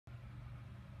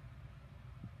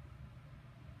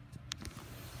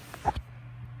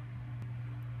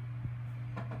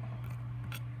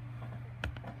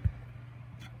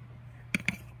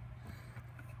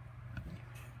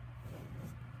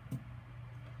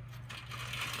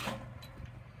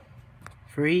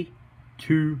3,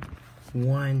 2,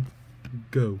 1,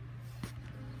 go.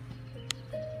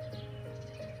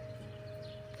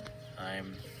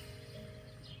 I'm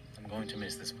going to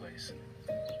miss this place.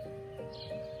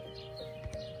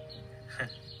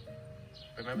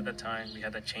 Remember that time we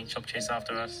had that chain shop chase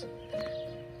after us?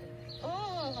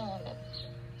 Oh.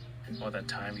 Or that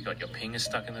time we got your fingers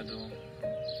stuck in the door?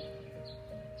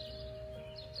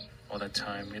 Or that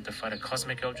time we had to fight a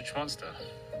cosmic eldritch monster?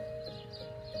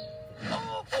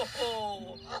 Oh.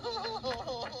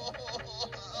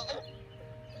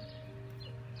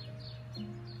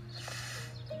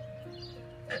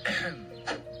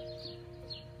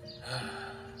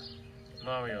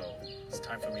 Mario, it's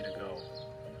time for me to go.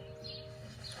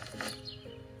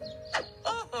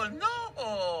 Oh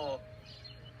no!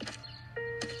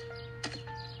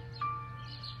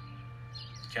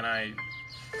 Can I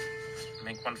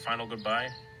make one final goodbye?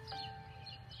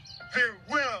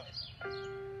 Farewell!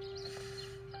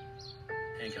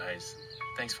 Hey guys,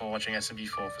 thanks for watching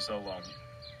SMG4 for so long.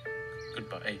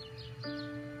 Goodbye.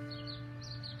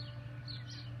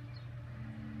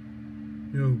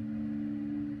 No.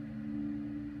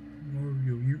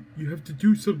 Mario, you have to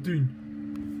do something.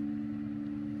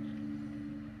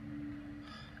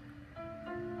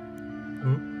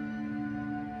 Huh?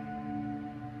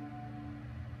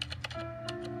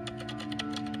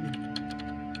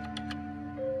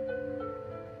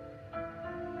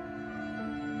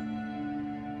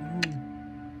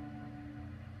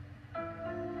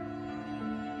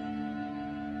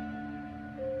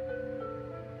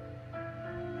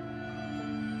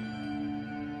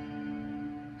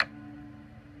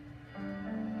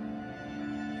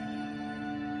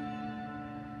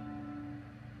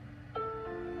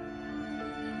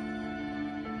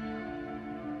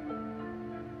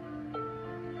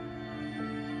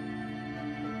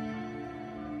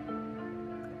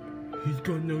 He's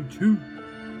got no too.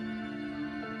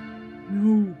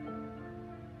 No.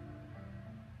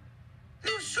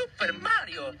 New Super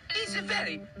Mario is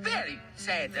very, very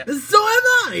sad. So am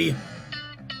I!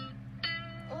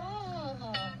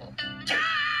 Oh.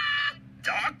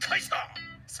 ダーカイサー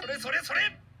それそれそれ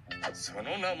そ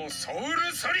の名もソウ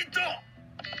ルソリッド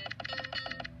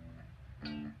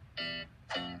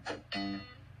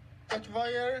But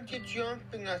why aren't you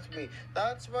jumping at me?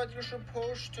 That's what you're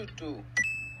supposed to do.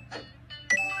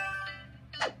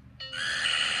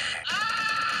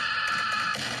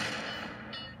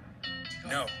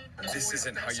 No, this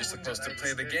isn't how you're supposed to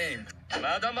play the game.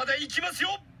 まだまだ行きますよ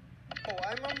Oh,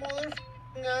 I'm a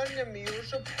motherfucking enemy. You're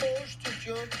supposed to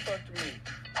jump at me.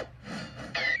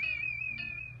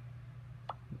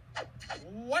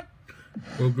 What?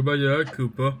 Well, goodbye to that,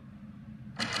 Koopa.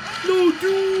 No,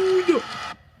 dude!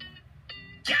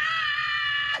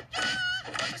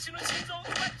 私の心臓を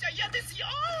奪っちゃ嫌ですよ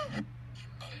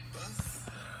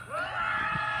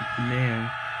Man.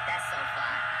 That's so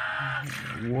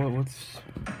fun. What's...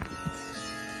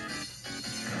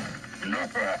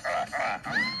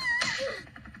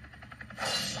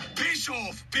 Piss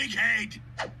off, big head!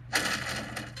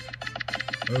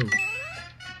 Oh.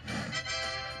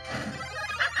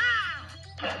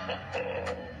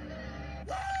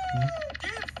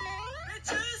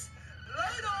 Bitches,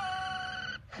 later!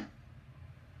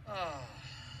 Oh.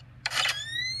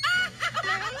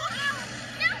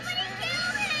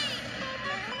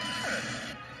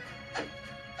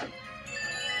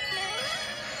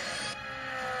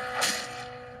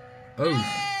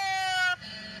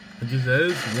 I guess that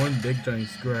is one big giant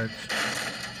scratch.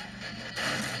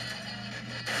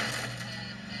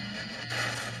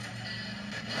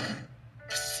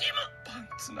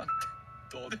 Pants なんて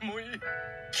どうでもいい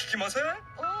聞きません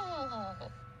Oh. わ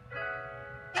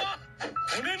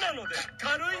骨なので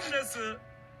軽いんです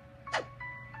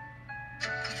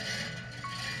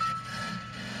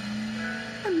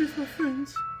I miss my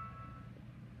friends.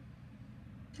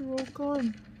 They're all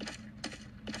gone.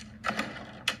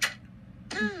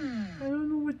 I don't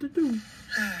know what to do.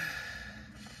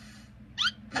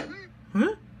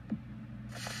 Huh?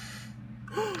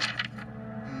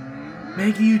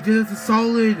 Maggie, you did us a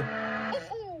solid.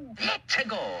 Let's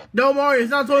go. No, Mario,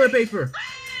 it's not toilet paper.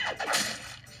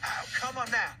 Oh, come on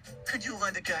now. Could you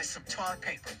lend a guy some toilet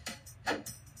paper?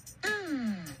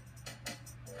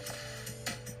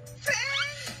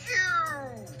 Thank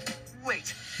you!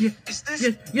 Wait, Yeah, is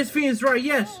this... yes, Phoenix, right,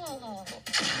 yes. Oh.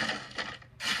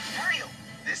 Mario,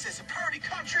 this is a party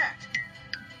contract.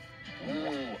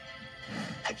 Ooh.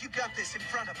 If you got this in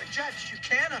front of a judge, you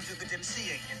can undo the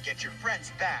DMCA and get your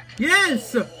friends back.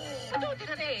 Yes! Buzz-looking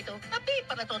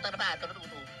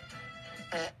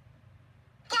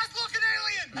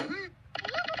alien!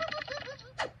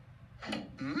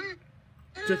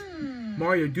 Just,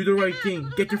 Mario, do the right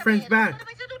thing. Get your friends back.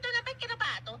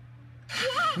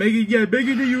 Make it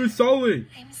that you were solid.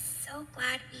 I'm so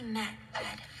glad we met,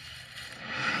 Red.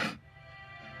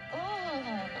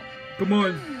 Oh. Come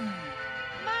on.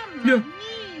 Mamma Yeah.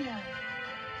 mia.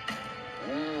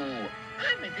 Oh,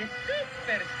 I'm the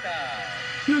superstar.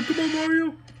 Yeah, come on,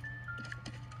 Mario.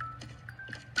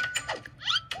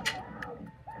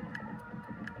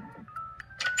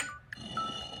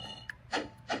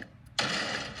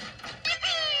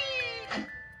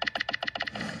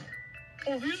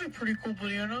 Oh, these are pretty cool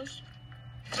bananas.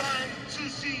 Time to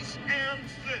cease and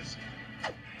desist.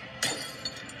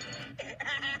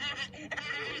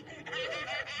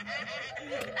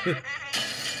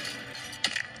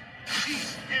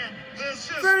 Cease and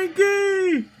desist.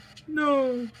 Frankie!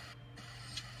 No.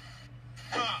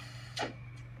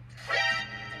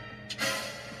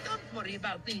 Don't worry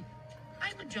about me.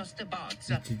 I'm just a box.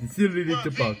 It's a silly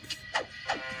little box.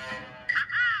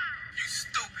 You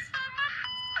stupid.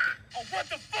 Oh, what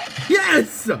the fuck?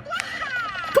 Yes! Come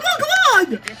on!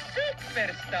 The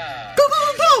superstar. Go, go,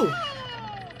 go, go!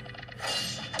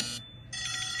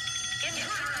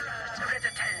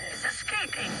 is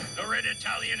escaping. The red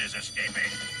Italian is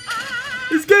escaping.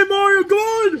 Escape, Mario, go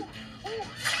on!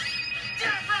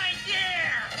 Get right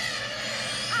there.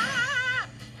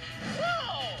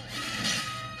 Whoa.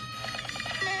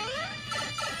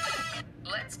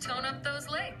 Let's tone up those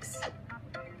legs.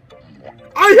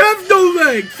 I have no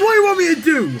legs! What do you want me to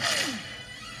do?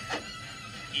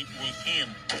 It was him.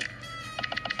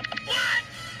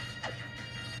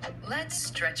 Let's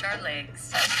stretch our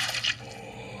legs.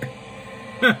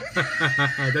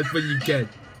 That's what you get.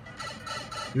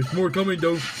 There's more coming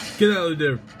though. Get out of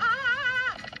there.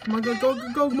 Come on,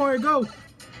 go, Mario, go!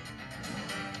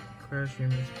 Crash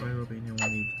and spiral being the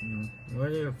one need. What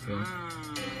are you for?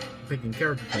 Picking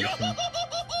character types. Huh?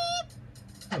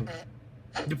 Oh.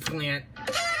 The plant.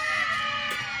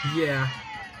 Yeah.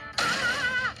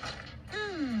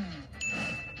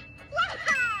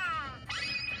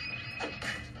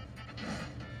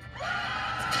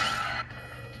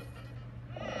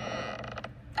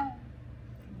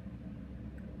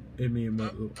 Hit me in my.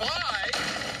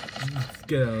 Let's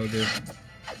get out of there.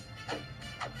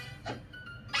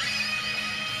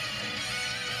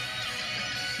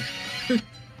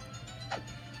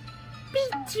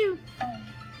 Beat you.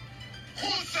 Who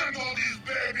sent all these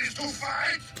babies to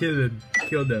fight? Kill them.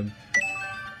 Kill them.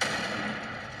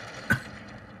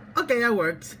 Okay, that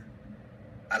works.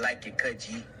 I like your cut,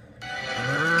 G.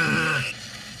 Ah.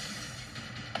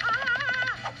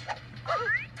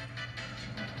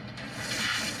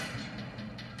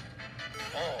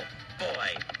 Oh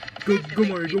boy. Go,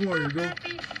 Mario, go.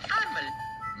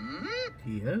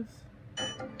 Yes.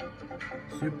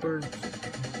 Super.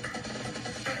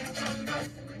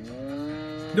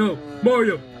 No,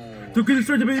 Mario! Don't get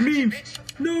distracted by the memes!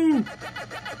 No!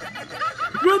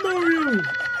 Run, Mario!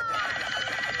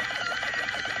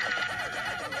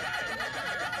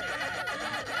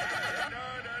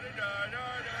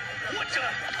 What's up?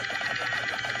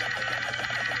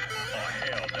 Oh,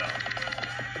 hell no.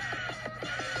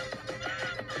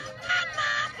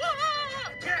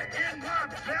 Get in my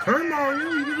belly. Turn, Mario!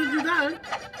 You didn't do that!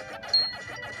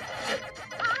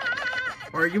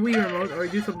 Or you Wii remote, or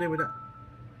do something with that.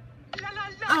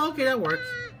 Oh, okay, that works.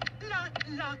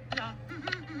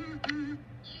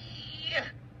 Yeah.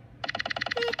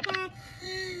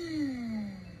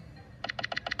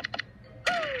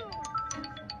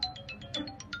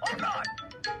 Hold on.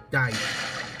 Die.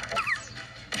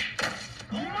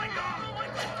 Oh my god.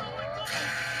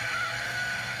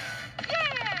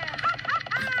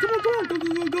 Come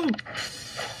on, go!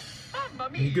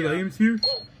 Mamma Any good mia. items here?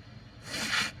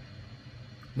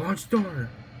 Launch star.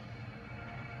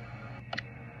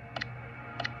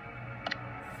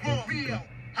 Mario,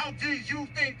 how do you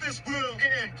think this will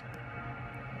end?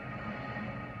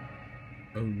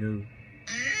 Oh no.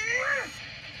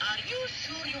 Are you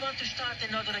sure you want to start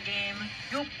another game?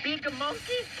 You big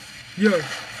monkey? Yeah.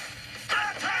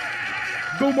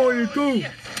 Go, Mario, go!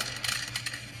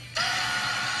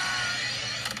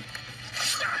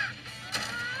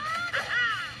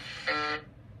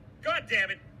 God damn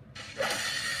it.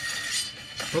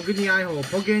 Poke in the eye hole,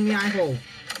 poke in the eye hole.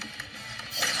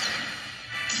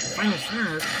 Final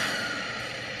smash.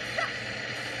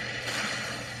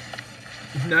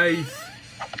 Nice.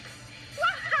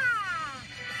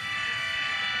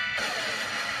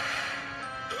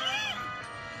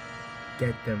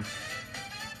 Get them.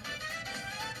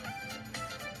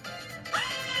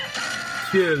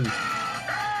 Kill.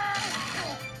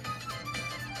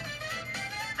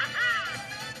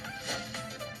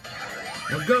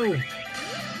 Now go.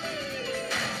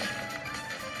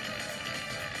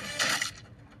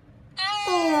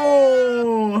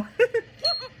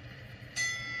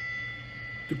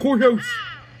 courthouse.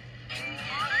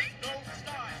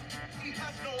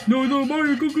 No, No,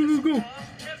 Mario, go.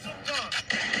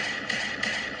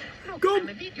 Go. I'm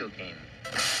a video game.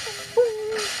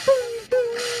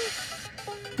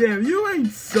 Damn, you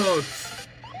ain't sucks.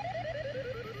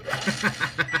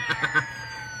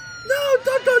 No,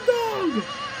 dog.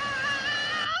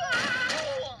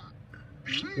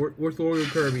 Where's Lord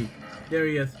Kirby? There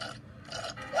he is.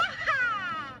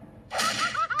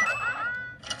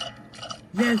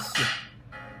 Yes.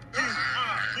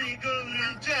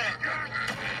 legally dead.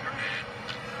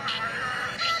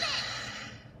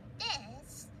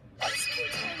 This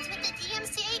contains with the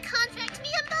DMCA contract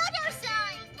Miyamoto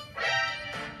signed.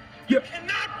 Yeah.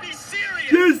 Cannot be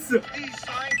serious. Yes. He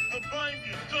signed a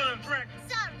binding contract.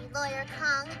 Sorry, Lawyer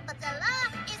Kong, but the law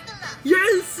is the law.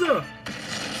 Yes.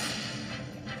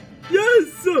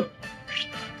 Yes.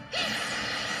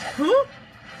 Huh?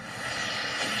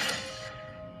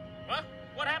 What?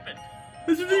 What happened?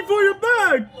 SMG4, you're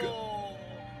back! Oh.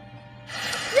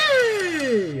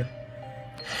 Yay!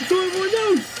 So everyone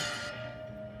knows.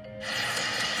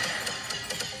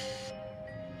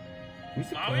 We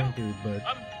should play Mario? dude, but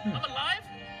I'm alive?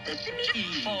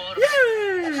 SMG4.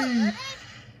 yay!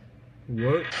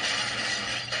 What?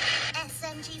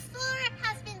 SMG4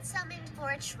 has been summoned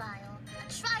for a trial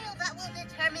that will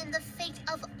determine the fate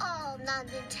of all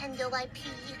non-Nintendo IP.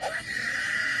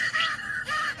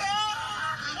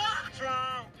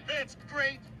 Trial, it's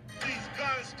great. These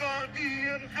guys gone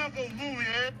in.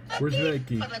 Hallelujah. Where's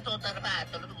Maggie?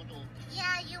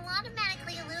 Yeah, you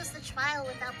automatically lose the trial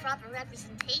without proper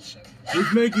representation.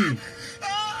 Where's Maggie?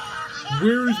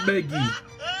 Where's Maggie?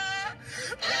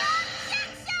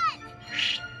 Jackson!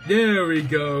 There we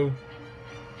go.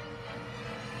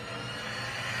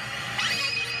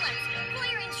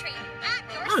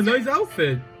 Oh, nice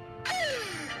outfit.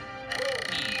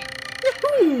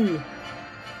 Yahoo!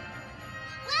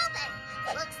 Well then,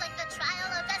 looks like the trial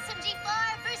of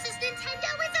SMG4 versus Nintendo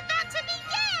is about to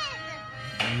begin!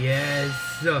 Yes.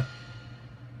 The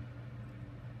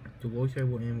voice I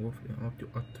will end up to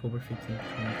October 15th,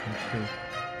 2022.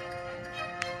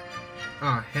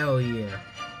 Ah, hell yeah.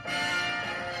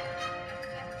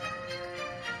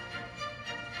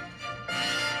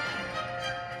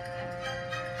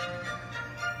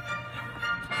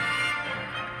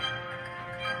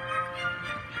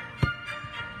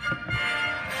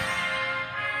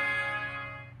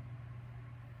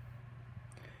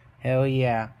 Hell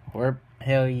yeah. Or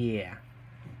hell yeah.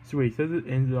 So wait, it says it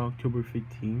ends on October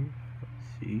 15th. Let's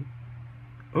see.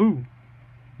 Oh,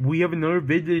 we have another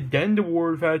video to end the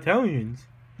War of Italians.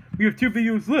 We have 2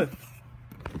 videos left.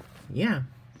 Yeah.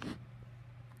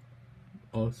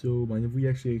 Also, mind if we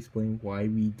actually explain why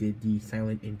we did the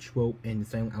silent intro and the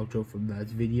silent outro from last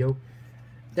video?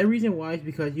 The reason why is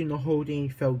because, the whole thing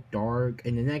felt dark,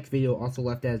 and the next video also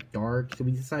left as dark, so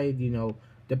we decided,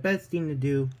 the best thing to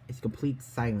do is complete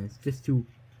silence, just to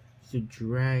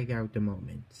drag out the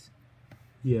moments.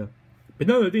 Yeah. But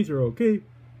now that things are okay,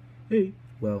 hey,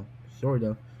 well,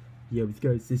 sorta. Yeah, we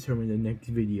gotta determine the next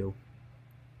video.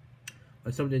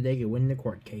 Or something they can win the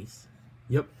court case.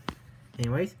 Yep.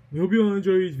 Anyways, we hope you all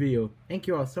enjoyed this video. Thank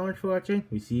you all so much for watching.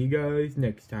 We see you guys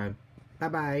next time.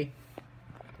 Bye-bye.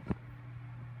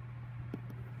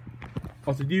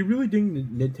 Also, do you really think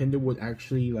that Nintendo would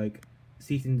actually,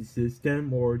 cease and desist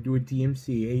them or do a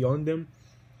DMCA on them?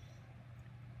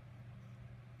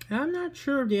 I'm not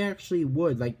sure if they actually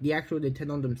would. The actual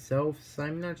Nintendo themselves,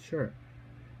 I'm not sure.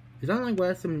 It's not like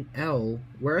with SML,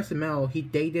 where SML,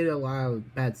 they did a lot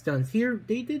of bad stunts. Here,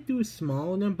 they did do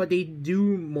small of them, but they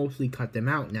do mostly cut them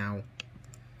out now.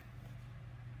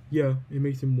 Yeah, it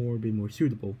makes them a bit more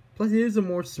suitable. Plus, it is a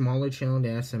more smaller channel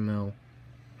than SML.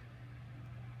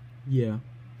 Yeah.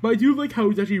 But I do like how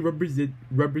it's actually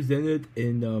represented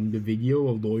in the video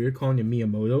of Lawyer Kong and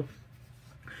Miyamoto.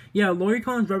 Yeah, Lawyer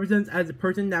Kong represents as a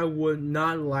person that would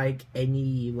not like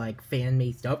any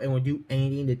fan-made stuff and would do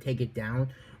anything to take it down.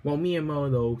 While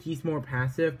Miyamoto, he's more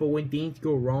passive, but when things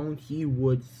go wrong, he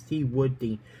would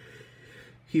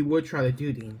try to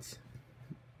do things.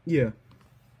 Yeah.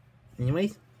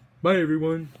 Anyways, bye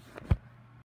everyone.